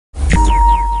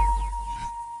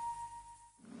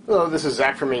Hello, this is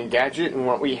Zach from Engadget, and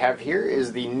what we have here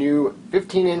is the new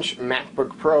 15-inch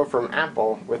MacBook Pro from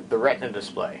Apple with the Retina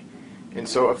display. And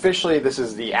so officially this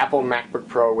is the Apple MacBook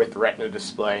Pro with Retina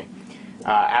display.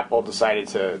 Apple decided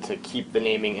to keep the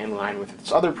naming in line with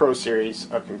its other Pro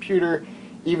series of computer,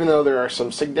 even though there are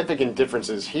some significant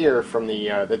differences here from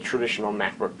the traditional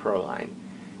MacBook Pro line.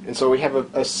 And so we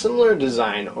have a similar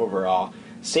design overall,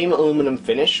 same aluminum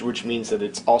finish, which means that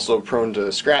it's also prone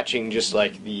to scratching just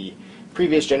like the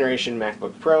previous generation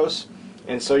MacBook Pros.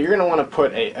 And so you're going to want to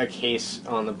put a case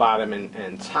on the bottom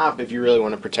and top if you really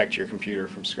want to protect your computer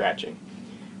from scratching.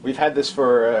 We've had this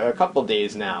for a couple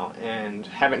days now and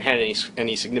haven't had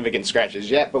any significant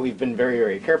scratches yet, but we've been very,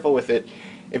 very careful with it.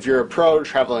 If you're a pro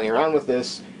traveling around with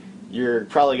this, you're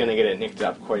probably going to get it nicked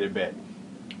up quite a bit.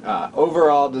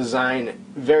 Overall design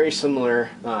very similar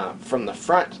from the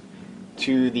front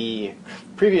to the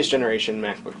previous generation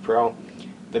MacBook Pro.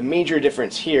 The major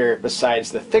difference here, besides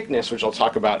the thickness, which I'll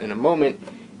talk about in a moment,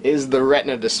 is the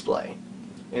Retina display.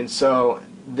 And so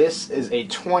this is a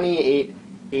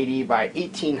 2880 by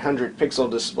 1800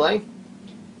 pixel display.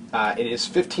 It is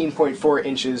 15.4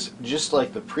 inches, just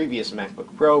like the previous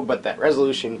MacBook Pro, but that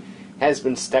resolution has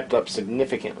been stepped up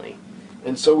significantly.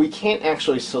 And so we can't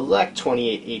actually select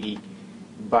 2880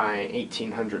 by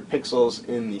 1800 pixels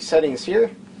in the settings here.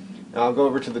 I'll go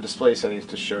over to the display settings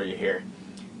to show you here.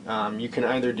 You can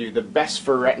either do the best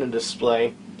for Retina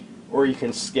display, or you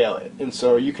can scale it. And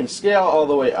so you can scale all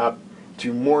the way up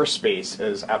to more space,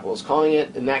 as Apple is calling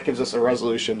it, and that gives us a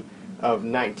resolution of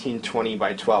 1920 by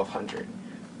 1200.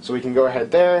 So we can go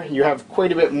ahead there. You have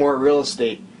quite a bit more real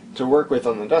estate to work with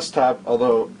on the desktop,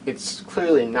 although it's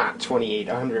clearly not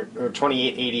 2800 or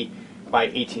 2880 by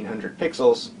 1800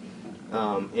 pixels.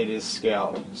 It is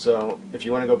scaled. So if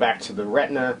you want to go back to the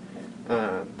Retina,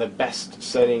 the best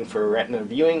setting for Retina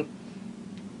viewing,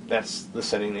 that's the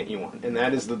setting that you want, and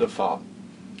that is the default.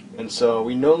 And so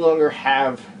we no longer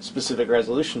have specific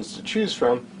resolutions to choose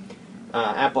from.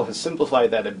 Apple has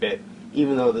simplified that a bit,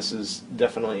 even though this is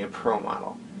definitely a Pro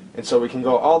model. And so we can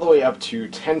go all the way up to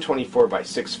 1024 by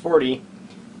 640.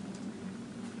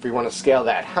 If we want to scale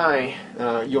that high,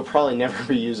 you'll probably never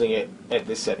be using it at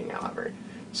this setting, however.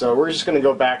 So we're just going to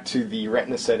go back to the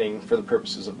Retina setting for the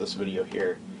purposes of this video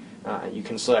here. You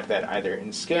can select that either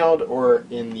in scaled or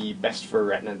in the best for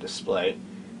Retina display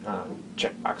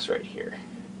checkbox right here.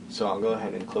 So I'll go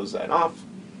ahead and close that off.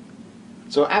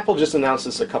 So Apple just announced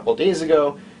this a couple days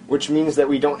ago, which means that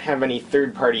we don't have any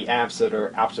third-party apps that are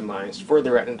optimized for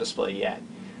the Retina display yet.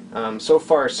 So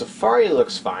far Safari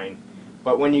looks fine,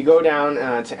 but when you go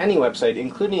down to any website,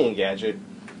 including Engadget,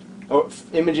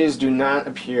 images do not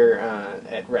appear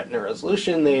at Retina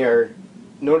resolution. They are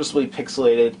noticeably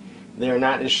pixelated. They are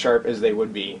not as sharp as they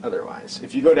would be otherwise.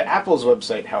 If you go to Apple's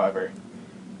website, however,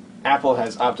 Apple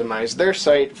has optimized their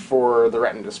site for the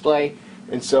Retina display,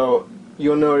 and so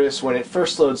you'll notice when it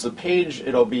first loads the page,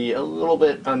 it'll be a little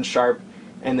bit unsharp,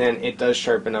 and then it does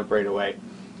sharpen up right away.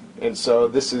 And so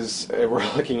this is, we're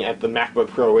looking at the MacBook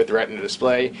Pro with Retina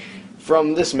display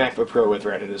from this MacBook Pro with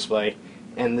Retina display,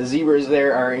 and the zebras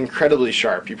there are incredibly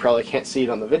sharp. You probably can't see it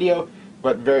on the video,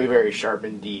 but very, very sharp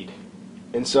indeed.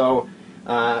 And so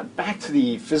back to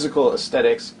the physical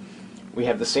aesthetics, we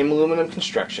have the same aluminum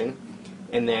construction,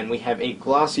 and then we have a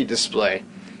glossy display.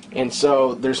 And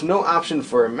so there's no option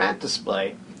for a matte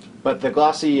display, but the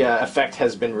glossy effect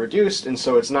has been reduced, and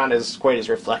so it's not quite as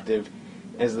reflective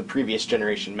as the previous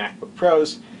generation MacBook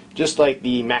Pros, just like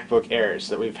the MacBook Airs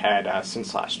that we've had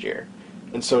since last year.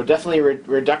 And so definitely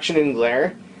reduction in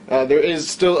glare. There is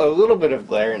still a little bit of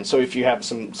glare, and so if you have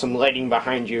some lighting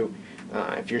behind you,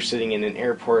 if you're sitting in an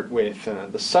airport with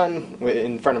the sun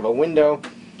in front of a window,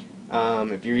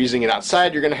 if you're using it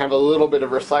outside, you're going to have a little bit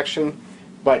of reflection,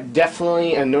 but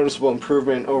definitely a noticeable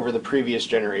improvement over the previous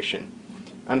generation.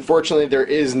 Unfortunately, there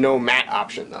is no matte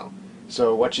option though,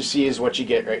 so what you see is what you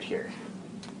get right here.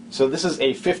 So this is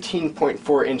a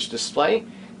 15.4 inch display,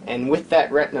 and with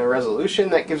that Retina resolution,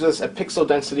 that gives us a pixel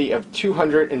density of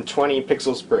 220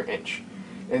 pixels per inch.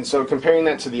 And so comparing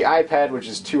that to the iPad, which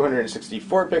is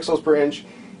 264 pixels per inch,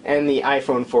 and the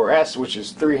iPhone 4S, which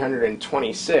is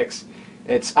 326,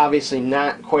 it's obviously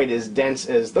not quite as dense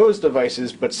as those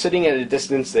devices, but sitting at a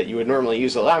distance that you would normally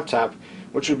use a laptop,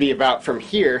 which would be about from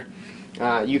here,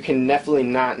 you can definitely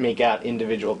not make out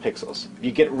individual pixels. If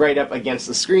you get right up against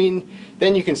the screen,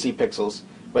 then you can see pixels,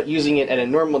 but using it at a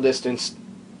normal distance,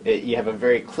 you have a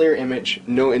very clear image,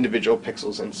 no individual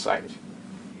pixels in sight.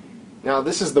 Now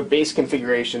this is the base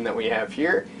configuration that we have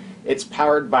here. It's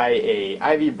powered by a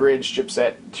Ivy Bridge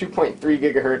chipset, 2.3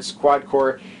 GHz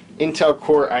quad-core Intel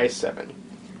Core i7.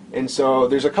 And so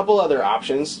there's a couple other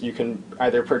options. You can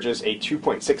either purchase a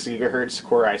 2.6 gigahertz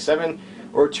Core i7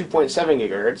 or 2.7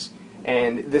 gigahertz.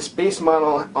 And this base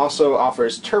model also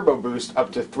offers turbo boost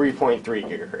up to 3.3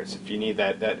 gigahertz if you need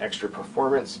that extra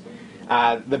performance.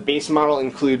 The base model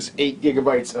includes 8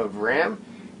 gigabytes of RAM,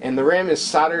 and the RAM is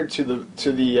soldered to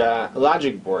the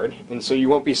logic board, and so you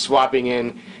won't be swapping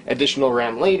in additional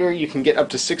RAM later. You can get up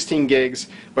to 16 gigs,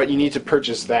 but you need to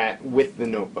purchase that with the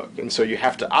notebook, and so you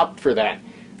have to opt for that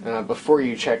before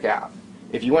you check out.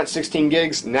 If you want 16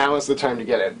 gigs, now is the time to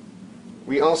get it.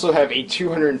 We also have a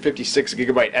 256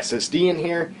 gigabyte SSD in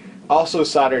here, also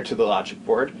soldered to the logic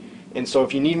board, and so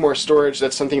if you need more storage,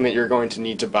 that's something that you're going to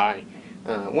need to buy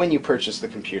when you purchase the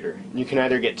computer. You can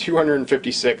either get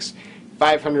 256,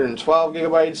 512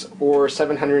 gigabytes, or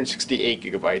 768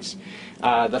 gigabytes.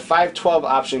 The 512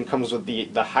 option comes with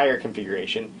the higher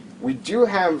configuration. We do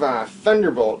have dual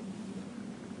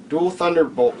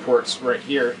Thunderbolt ports right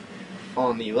here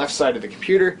on the left side of the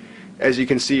computer, as you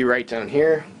can see right down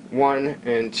here, 1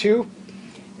 and 2.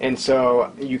 And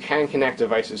so you can connect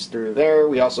devices through there.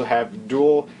 We also have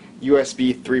dual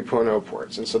USB 3.0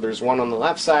 ports, and so there's one on the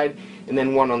left side and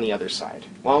then one on the other side.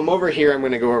 While I'm over here, I'm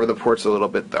going to go over the ports a little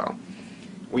bit though.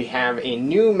 We have a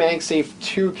new MagSafe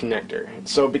 2 connector.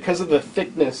 So because of the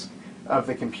thickness of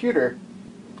the computer,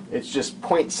 it's just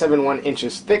 0.71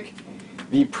 inches thick.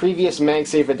 The previous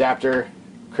MagSafe adapter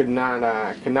could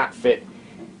not fit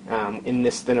in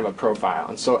this thin of a profile,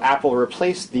 and so Apple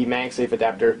replaced the MagSafe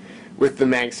adapter with the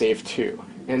MagSafe 2.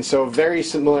 And so very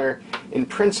similar in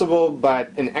principle, but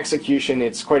in execution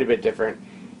it's quite a bit different.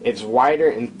 It's wider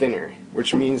and thinner,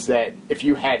 which means that if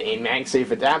you had a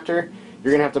MagSafe adapter,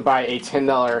 you're going to have to buy a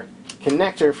 $10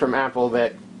 connector from Apple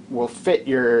that will fit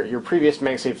your previous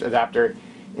MagSafe adapter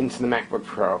into the MacBook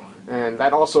Pro. And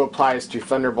that also applies to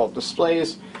Thunderbolt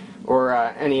displays or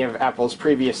any of Apple's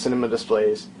previous cinema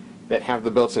displays that have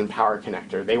the built-in power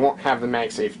connector. They won't have the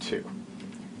MagSafe 2.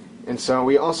 And so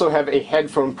we also have a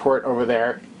headphone port over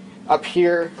there. Up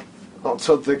here, I'll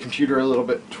tilt the computer a little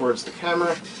bit towards the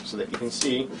camera so that you can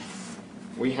see.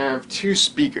 We have 2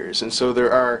 speakers, and so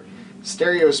there are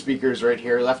stereo speakers right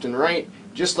here, left and right,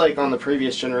 just like on the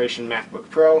previous generation MacBook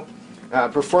Pro.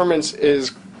 Performance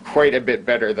is quite a bit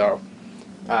better though.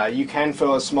 You can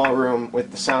fill a small room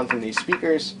with the sound from these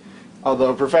speakers,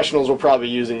 although professionals will probably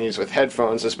be using these with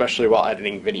headphones, especially while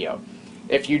editing video.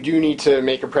 If you do need to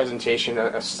make a presentation,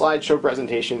 a slideshow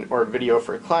presentation, or video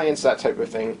for clients, that type of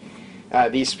thing,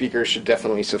 these speakers should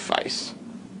definitely suffice.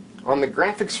 On the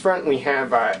graphics front, we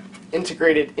have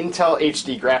integrated Intel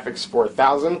HD Graphics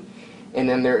 4000, and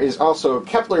then there is also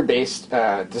Kepler-based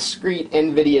discrete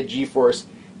NVIDIA GeForce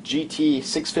GT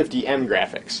 650M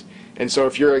graphics. And so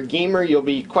if you're a gamer, you'll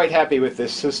be quite happy with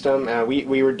this system.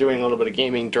 We were doing a little bit of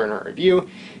gaming during our review,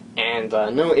 and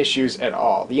no issues at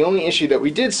all. The only issue that we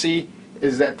did see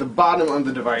is that the bottom of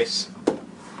the device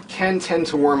can tend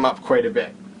to warm up quite a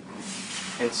bit.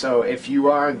 And so if you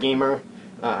are a gamer,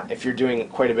 if you're doing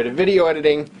quite a bit of video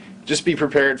editing, just be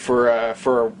prepared for a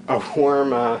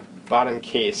warm bottom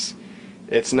case.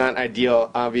 It's not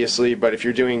ideal, obviously, but if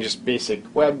you're doing just basic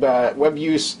web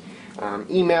use,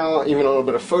 email, even a little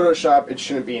bit of Photoshop, it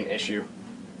shouldn't be an issue.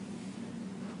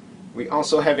 We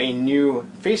also have a new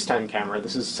FaceTime camera.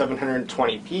 This is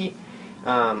 720p,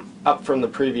 up from the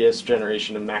previous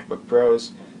generation of MacBook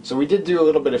Pros. So we did do a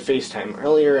little bit of FaceTime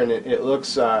earlier, and it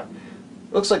looks like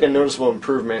a noticeable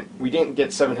improvement. We didn't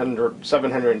get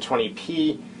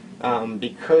 720p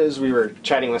because we were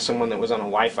chatting with someone that was on a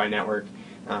Wi-Fi network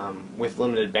with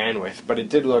limited bandwidth, but it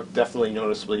did look definitely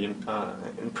noticeably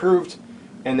improved.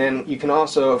 And then you can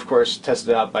also, of course, test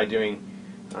it out by doing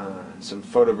some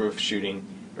photo booth shooting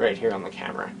right here on the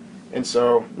camera. And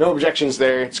so, no objections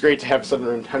there. It's great to have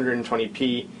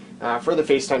 720p for the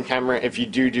FaceTime camera if you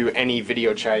do any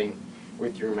video chatting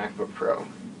with your MacBook Pro.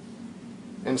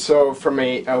 And so, from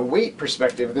a weight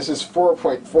perspective, this is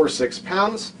 4.46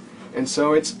 pounds, and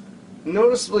so it's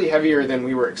noticeably heavier than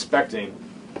we were expecting.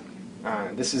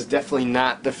 This is definitely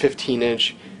not the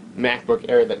 15-inch MacBook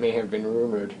Air that may have been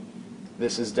rumored.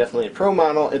 This is definitely a Pro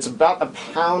model. It's about a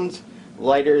pound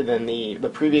lighter than the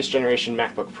previous generation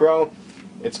MacBook Pro.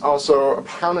 It's also a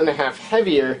pound and a half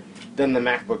heavier than the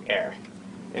MacBook Air.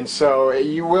 And so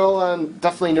you will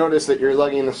definitely notice that you're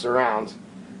lugging this around.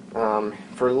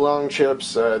 For long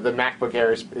trips, the MacBook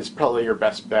Air is probably your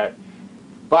best bet,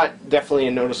 but definitely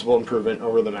a noticeable improvement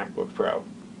over the MacBook Pro.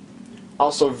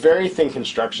 Also very thin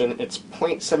construction. It's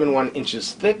 0.71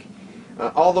 inches thick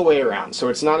all the way around, so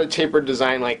it's not a tapered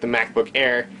design like the MacBook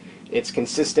Air. It's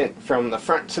consistent from the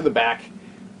front to the back,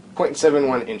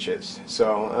 0.71 inches.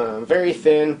 So very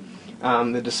thin.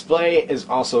 The display is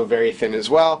also very thin as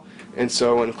well. And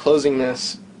so when closing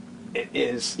this, it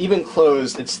is, even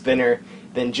closed, it's thinner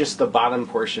than just the bottom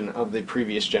portion of the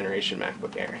previous generation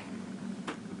MacBook Air.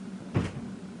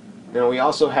 Now we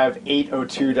also have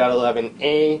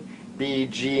 802.11a, B,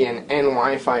 G, and N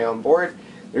Wi-Fi on board.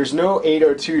 There's no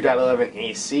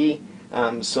 802.11ac,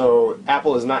 so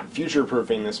Apple is not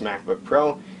future-proofing this MacBook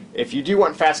Pro. If you do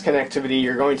want fast connectivity,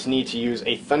 you're going to need to use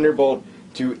a Thunderbolt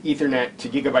to Ethernet to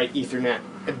Gigabit Ethernet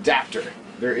adapter.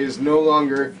 There is no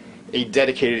longer a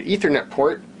dedicated Ethernet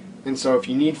port, and so if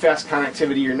you need fast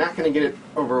connectivity, you're not going to get it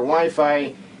over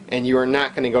Wi-Fi, and you are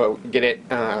not going to go get it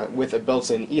with a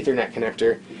built-in Ethernet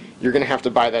connector. You're going to have to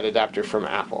buy that adapter from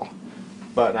Apple.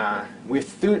 But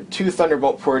with two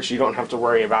Thunderbolt ports, you don't have to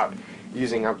worry about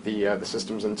using up the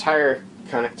system's entire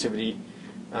connectivity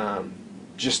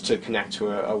just to connect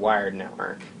to a wired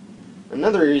network.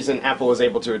 Another reason Apple was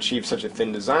able to achieve such a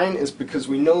thin design is because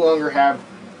we no longer have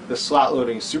the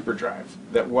slot-loading SuperDrive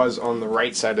that was on the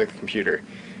right side of the computer.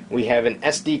 We have an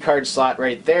SD card slot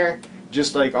right there,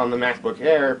 just like on the MacBook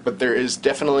Air, but there is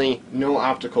definitely no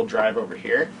optical drive over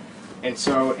here. And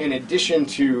so in addition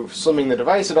to slimming the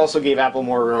device, it also gave Apple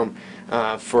more room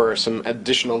for some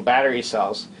additional battery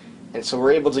cells. And so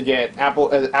we're able to get,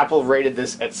 Apple rated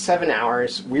this at 7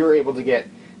 hours. We were able to get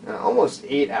almost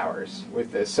 8 hours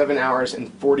with this, 7 hours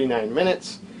and 49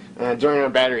 minutes during our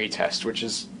battery test, which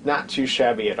is not too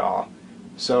shabby at all.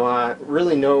 So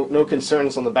really no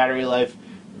concerns on the battery life.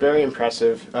 Very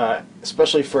impressive,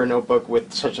 especially for a notebook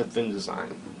with such a thin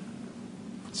design.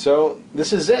 So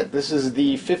this is it. This is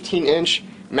the 15-inch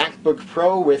MacBook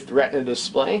Pro with Retina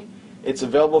display. It's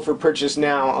available for purchase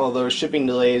now, although shipping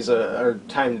delays are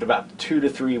timed about 2 to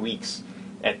 3 weeks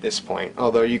at this point,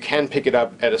 although you can pick it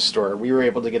up at a store. We were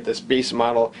able to get this base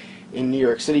model in New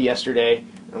York City yesterday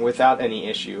without any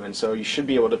issue, and so you should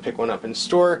be able to pick one up in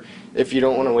store if you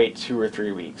don't want to wait 2 or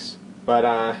 3 weeks. But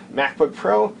MacBook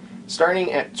Pro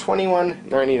starting at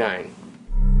 $21.99.